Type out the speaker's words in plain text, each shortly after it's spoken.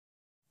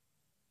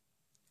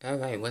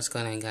Alright, what's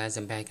going on, guys?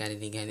 I'm back at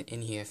it again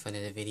in here for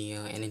another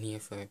video, and in here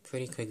for a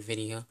pretty quick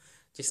video,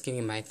 just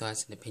giving my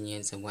thoughts and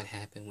opinions on what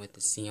happened with the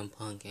CM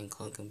Punk and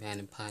Colt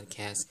Cabana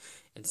podcast,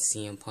 and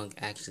CM Punk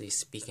actually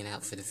speaking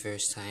out for the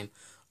first time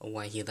on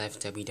why he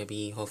left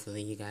WWE.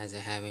 Hopefully you guys are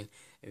having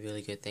a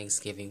really good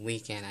Thanksgiving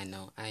weekend. I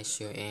know I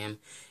sure am,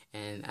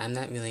 and I'm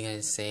not really going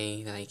to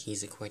say like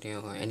he's a quitter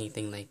or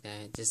anything like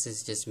that. This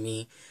is just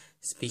me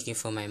speaking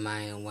from my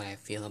mind on what I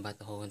feel about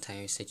the whole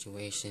entire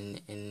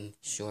situation, in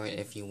short,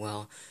 if you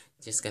will.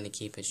 Just gonna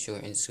keep it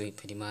short and sweet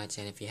pretty much.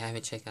 And if you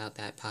haven't checked out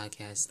that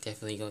podcast,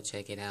 definitely go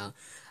check it out.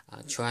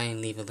 Try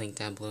and leave a link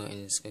down below in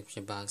the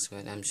description box,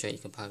 but I'm sure you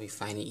can probably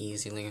find it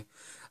easier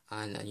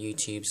on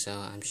YouTube, so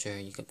I'm sure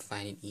you could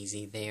find it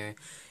easy there.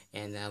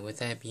 And with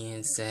that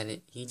being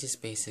said, he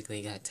just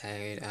basically got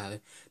tired of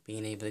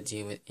being able to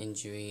deal with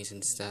injuries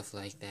and stuff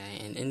like that,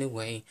 and in a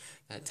way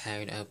got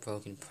tired of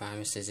broken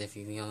promises, if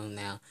you will.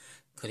 Now,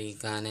 could he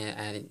gone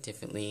at it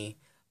differently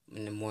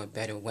in a more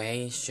better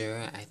way?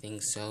 Sure, I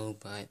think so,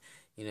 but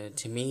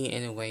to me,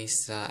 in a way,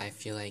 so I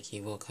feel like he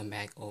will come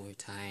back over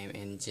time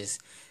and just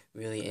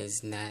really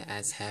is not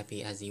as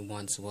happy as he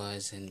once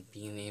was, and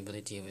being able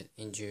to deal with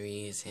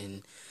injuries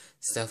and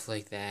stuff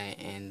like that,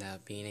 and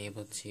being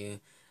able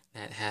to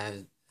not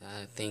have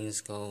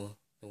things go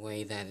the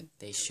way that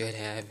they should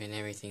have and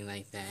everything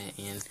like that.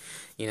 And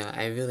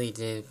I really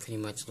did pretty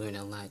much learn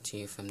a lot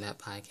too from that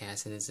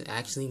podcast, and it's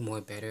actually more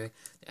better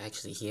to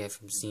actually hear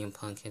from CM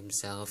Punk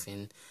himself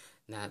and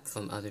not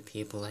from other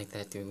people like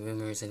that through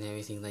rumors and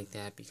everything like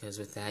that, because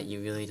with that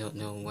you really don't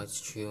know what's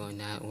true or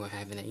not, or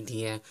have an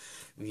idea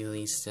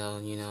really.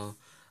 Still,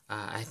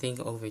 I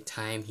think over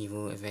time he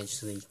will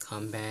eventually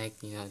come back.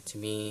 To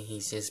me,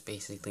 he's just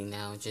basically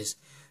now just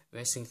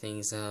resting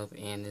things up,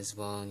 and as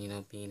well,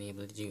 being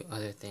able to do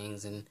other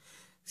things and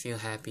feel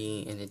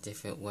happy in a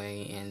different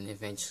way. And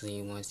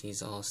eventually, once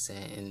he's all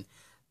set and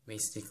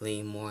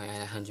basically more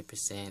at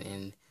 100%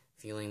 and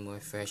feeling more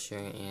fresher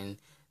and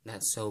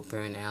not so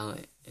burnt out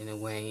in a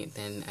way,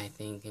 then I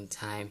think in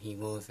time he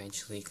will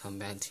eventually come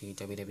back to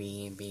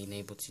WWE and being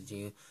able to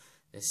do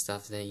the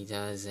stuff that he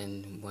does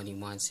and what he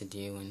wants to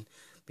do, and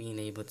being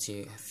able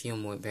to feel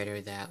more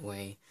better that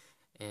way.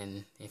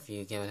 And if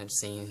you get what I'm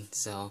saying,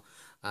 so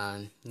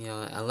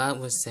a lot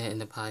was said in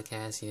the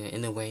podcast.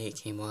 In a way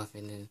it came off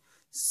in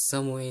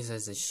some ways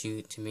as a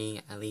shoot to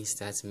me. At least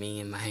that's me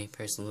in my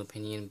personal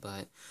opinion.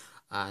 But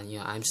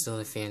I'm still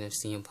a fan of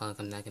CM Punk.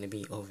 I'm not gonna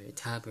be over the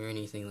top or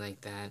anything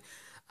like that.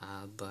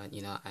 But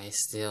I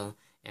still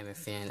am a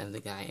fan of the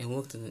guy and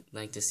would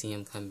like to see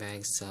him come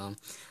back. So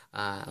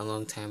a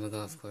long time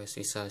ago, of course,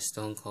 we saw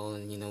Stone Cold,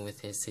 and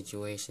with his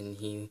situation,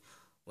 he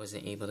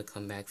wasn't able to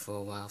come back for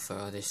a while for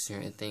other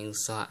certain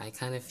things. So I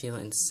kind of feel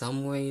in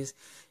some ways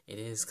it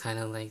is kind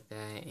of like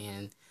that,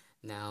 and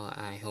now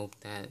I hope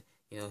that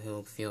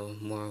he'll feel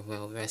more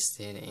well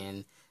rested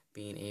and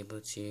being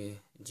able to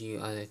do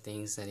other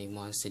things that he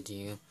wants to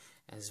do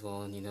as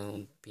well.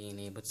 Being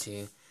able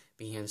to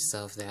be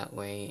himself that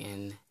way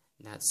and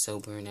not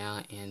so burn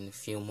out, and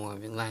feel more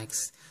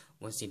relaxed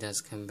once he does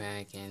come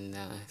back, and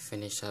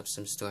finish up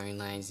some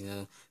storylines.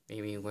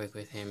 Maybe work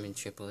with him and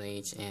Triple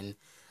H and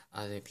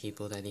other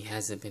people that he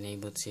hasn't been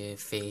able to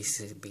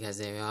face, because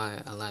there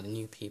are a lot of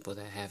new people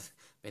that have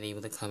been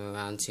able to come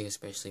around to,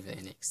 especially for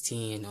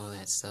NXT and all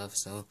that stuff.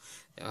 So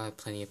there are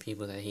plenty of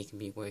people that he can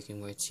be working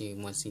with too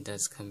once he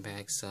does come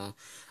back. So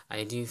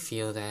I do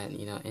feel that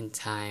in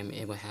time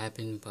it will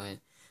happen, but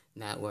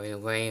not right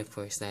away, of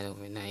course, not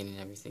overnight and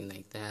everything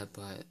like that.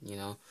 But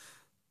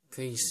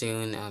pretty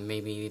soon,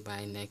 maybe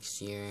by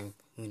next year,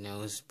 who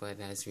knows? But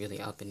that's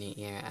really up in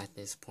the air at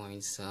this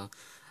point. So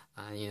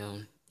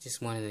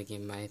just wanted to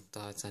give my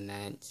thoughts on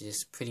that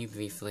just pretty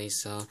briefly.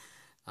 So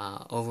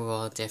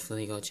overall,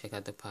 definitely go check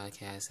out the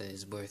podcast. It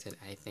is worth it,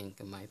 I think,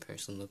 in my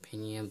personal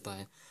opinion.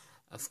 But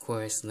of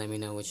course, let me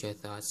know what your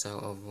thoughts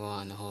are overall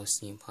on the whole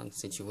CM Punk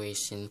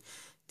situation.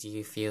 Do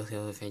you feel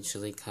he'll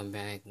eventually come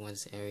back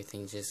once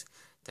everything just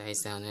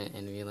dies down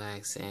and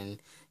relax? And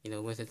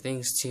with the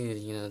things too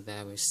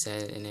that were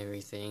said and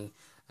everything,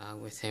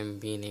 with him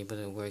being able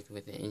to work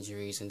with the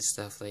injuries and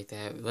stuff like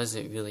that, it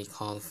wasn't really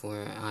called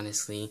for,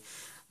 honestly.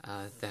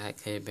 That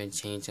could have been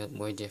changed up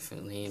more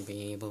differently, and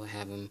being able to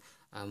have him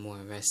more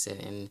rested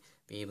and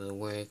be able to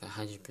work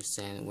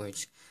 100%,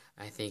 which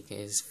I think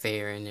is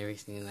fair and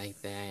everything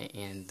like that.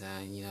 And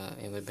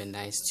it would have been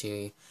nice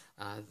to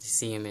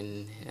see him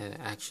in an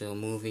actual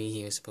movie.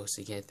 He was supposed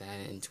to get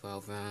that in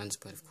 12 rounds,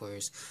 but of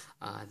course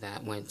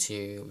that went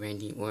to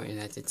Randy Orton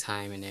at the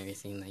time and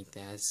everything like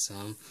that. So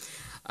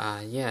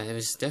yeah, it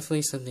was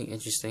definitely something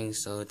interesting,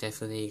 so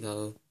definitely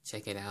go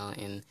check it out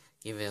and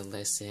give it a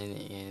listen.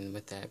 And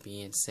with that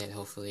being said,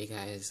 hopefully you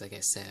guys, like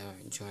I said,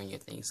 are enjoying your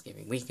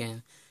Thanksgiving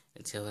weekend.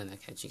 Until then, I'll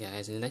catch you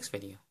guys in the next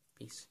video.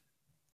 Peace.